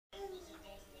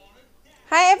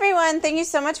everyone, thank you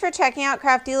so much for checking out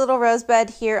Crafty Little Rosebud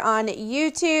here on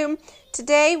YouTube.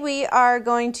 Today we are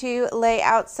going to lay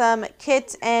out some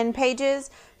kits and pages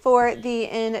for the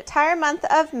entire month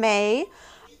of May.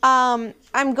 I'm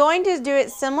going to do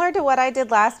it similar to what I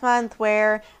did last month,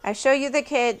 where I show you the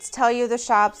kits, tell you the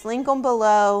shops, link them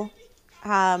below,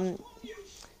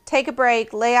 take a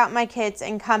break, lay out my kits,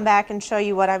 and come back and show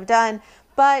you what I've done.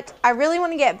 But I really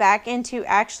want to get back into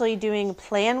actually doing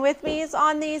plan with me's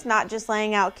on these, not just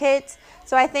laying out kits.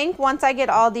 So I think once I get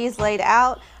all these laid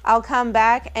out, I'll come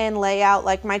back and lay out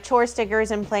like my chore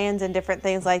stickers and plans and different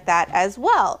things like that as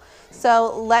well.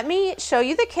 So let me show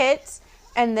you the kits,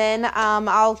 and then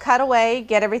I'll cut away,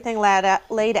 get everything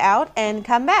laid out, and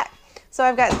come back. So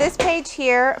I've got this page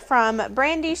here from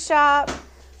Brandy's shop.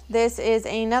 This is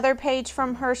another page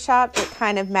from her shop that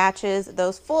kind of matches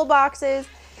those full boxes.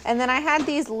 And then I had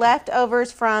these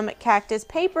leftovers from Cactus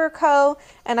Paper Co.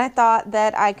 and I thought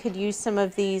that I could use some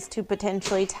of these to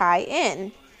potentially tie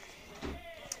in.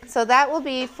 So that will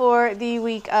be for the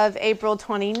week of April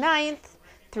 29th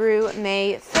through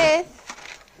May 5th.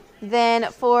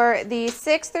 Then for the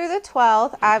 6th through the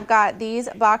 12th, I've got these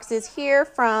boxes here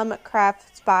from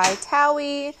Crafts by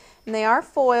Towie, and they are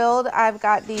foiled. I've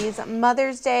got these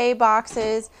Mother's Day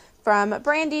boxes from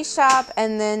Brandy's shop,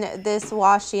 and then this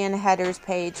washi and headers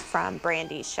page from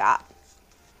Brandy's shop.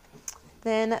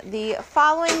 Then the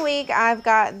following week, I've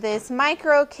got this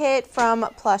micro kit from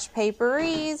Plush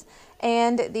Paperies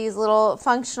and these little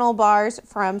functional bars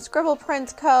from Scribble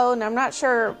Prints Co. And I'm not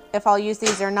sure if I'll use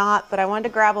these or not, but I wanted to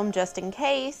grab them just in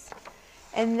case.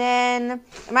 And then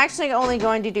I'm actually only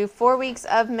going to do 4 weeks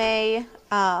of May.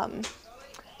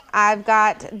 I've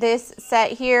got this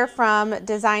set here from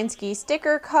Design Ski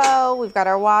Sticker Co. We've got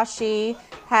our washi,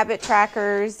 habit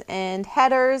trackers, and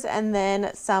headers, and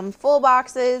then some full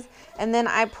boxes. And then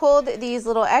I pulled these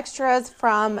little extras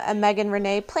from a Megan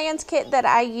Renee Plans kit that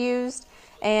I used,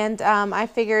 and I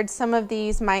figured some of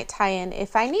these might tie in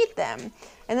if I need them.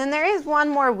 And then there is one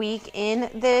more week in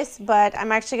this, but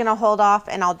I'm actually going to hold off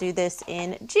and I'll do this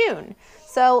in June.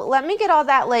 So let me get all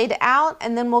that laid out,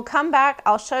 and then we'll come back,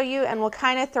 I'll show you, and we'll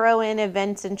kind of throw in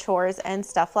events and chores and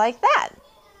stuff like that.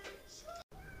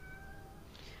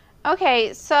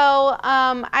 Okay, so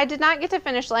I did not get to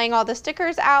finish laying all the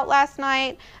stickers out last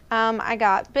night. I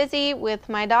got busy with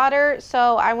my daughter,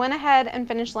 so I went ahead and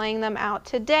finished laying them out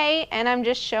today, and I'm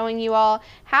just showing you all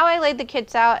how I laid the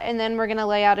kits out, and then we're going to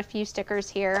lay out a few stickers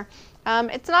here.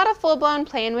 It's not a full-blown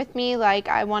plan with me like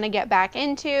I want to get back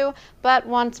into, but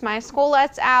once my school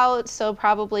lets out, so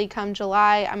probably come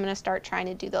July, I'm going to start trying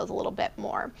to do those a little bit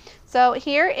more. So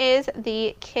here is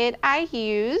the kit I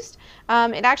used.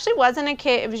 It actually wasn't a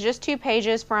kit, it was just 2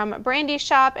 pages from Brandy's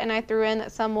shop, and I threw in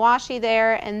some washi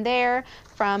there and there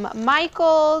from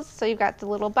Michael's. So you've got the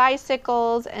little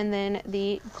bicycles and then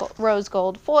the rose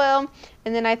gold foil,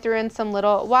 and then I threw in some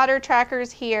little water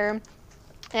trackers here.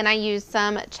 And I used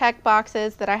some check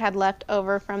boxes that I had left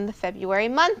over from the February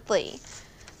monthly.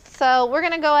 So we're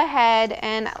gonna go ahead,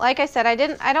 and like I said, I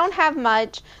don't have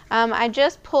much. I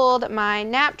just pulled my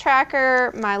nap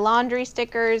tracker, my laundry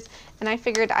stickers, and I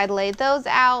figured I'd lay those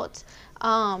out.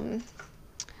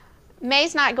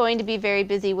 May's not going to be very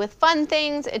busy with fun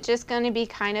things. It's just going to be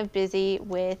kind of busy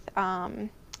with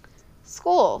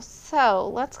school.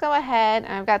 So let's go ahead,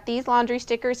 and I've got these laundry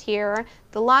stickers here.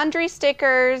 The laundry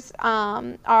stickers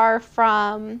are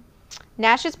from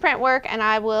Nash's Printwork, and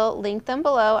I will link them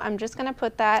below. I'm just going to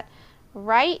put that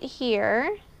right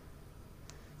here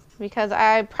because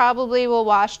I probably will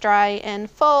wash, dry,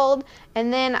 and fold,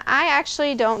 and then I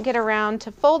actually don't get around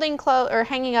to folding clothes or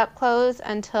hanging up clothes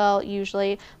until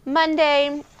usually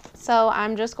Monday. So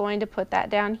I'm just going to put that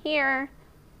down here.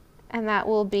 And that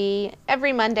will be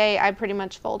every Monday. I pretty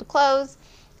much fold clothes.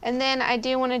 And then I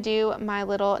do want to do my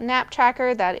little nap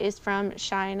tracker that is from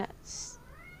Shine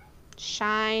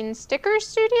Sticker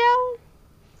Studio,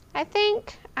 I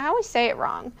think. I always say it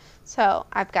wrong. So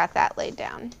I've got that laid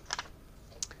down.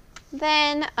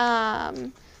 Then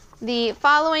the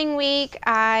following week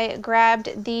I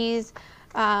grabbed these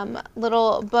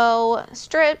little bow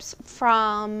strips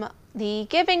from the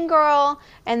Giving Girl,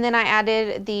 and then I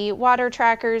added the water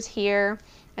trackers here,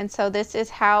 and so this is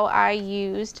how I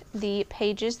used the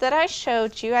pages that I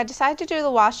showed you. I decided to do the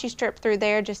washi strip through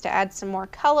there just to add some more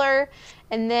color,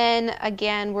 and then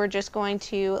again we're just going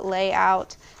to lay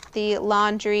out the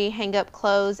laundry, hang up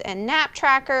clothes, and nap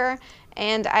tracker.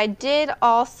 And I did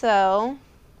also,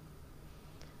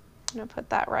 I'm going to put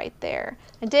that right there.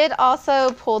 I did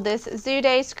also pull this Zoo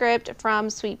Day script from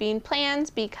Sweet Bean Plans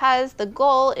because the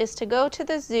goal is to go to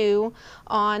the zoo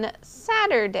on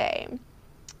Saturday.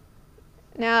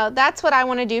 Now that's what I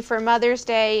want to do for Mother's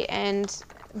Day, and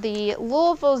the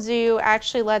Louisville Zoo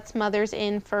actually lets mothers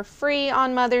in for free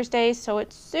on Mother's Day, so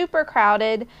it's super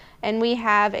crowded, and we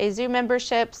have a zoo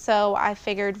membership, so I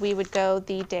figured we would go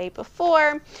the day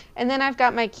before. And then I've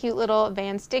got my cute little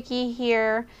Van Sticky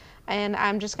here, and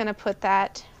I'm just going to put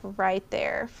that right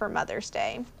there for Mother's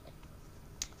Day.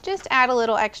 Just add a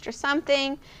little extra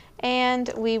something,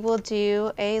 and we will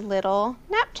do a little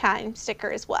nap time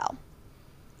sticker as well.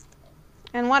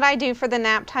 And what I do for the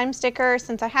nap time sticker,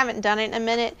 since I haven't done it in a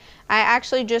minute, I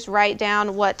actually just write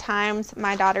down what times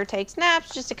my daughter takes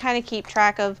naps, just to kind of keep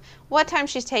track of what time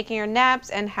she's taking her naps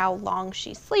and how long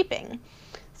she's sleeping.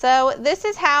 So this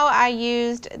is how I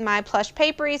used my plush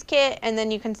paperies kit, and then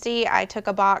you can see I took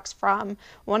a box from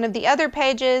one of the other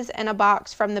pages and a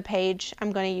box from the page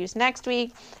I'm going to use next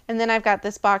week, and then I've got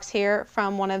this box here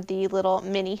from one of the little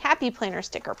mini Happy Planner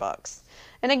sticker books.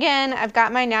 And again, I've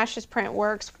got my Nash's Print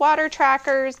Works water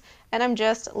trackers, and I'm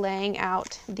just laying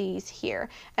out these here.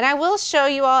 And I will show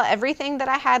you all everything that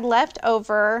I had left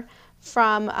over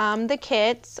from the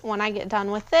kits when I get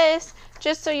done with this,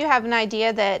 just so you have an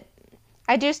idea that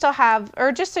I do still have,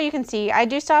 or just so you can see, I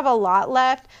do still have a lot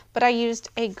left, but I used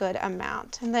a good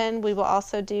amount. And then we will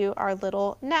also do our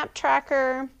little nap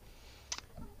tracker.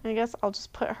 I guess I'll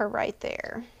just put her right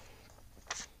there.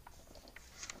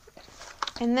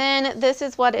 And then this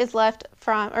is what is left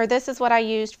from, or this is what I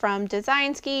used from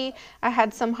Design Ski. I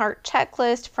had some heart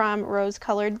checklist from Rose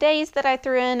Colored Days that I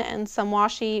threw in, and some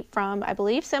washi from, I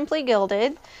believe, Simply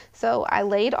Gilded. So I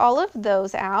laid all of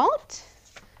those out.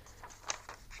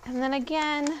 And then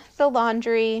again, the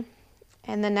laundry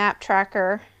and the nap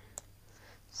tracker.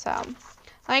 So,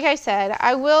 like I said,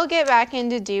 I will get back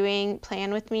into doing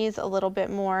Plan With Me's a little bit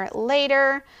more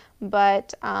later,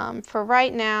 but for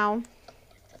right now,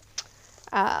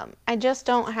 I just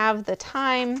don't have the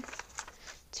time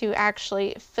to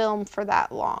actually film for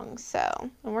that long. So,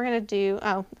 and we're going to do,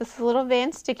 oh, this is a little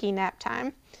Van Sticky nap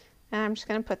time, and I'm just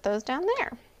going to put those down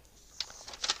there.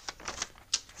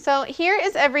 So here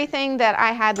is everything that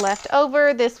I had left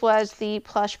over. This was the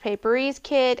Plush Paperies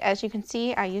kit. As you can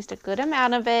see, I used a good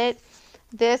amount of it.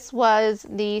 This was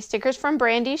the stickers from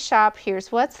Brandy's shop.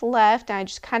 Here's what's left. I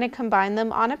just kind of combined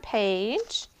them on a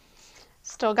page.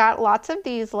 Still got lots of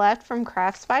these left from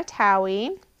Crafts by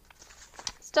Towie.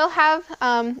 Still have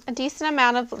a decent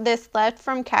amount of this left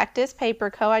from Cactus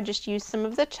Paper Co. I just used some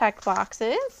of the check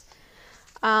boxes.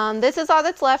 This is all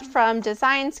that's left from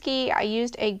Design Ski. I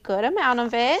used a good amount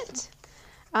of it.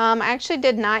 I actually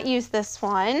did not use this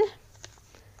one.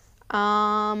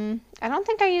 I don't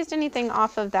think I used anything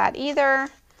off of that either,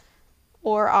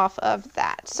 or off of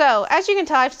that. So as you can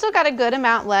tell, I've still got a good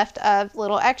amount left of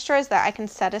little extras that I can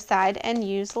set aside and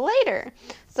use later.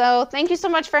 So thank you so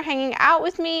much for hanging out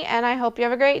with me, and I hope you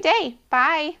have a great day.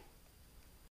 Bye.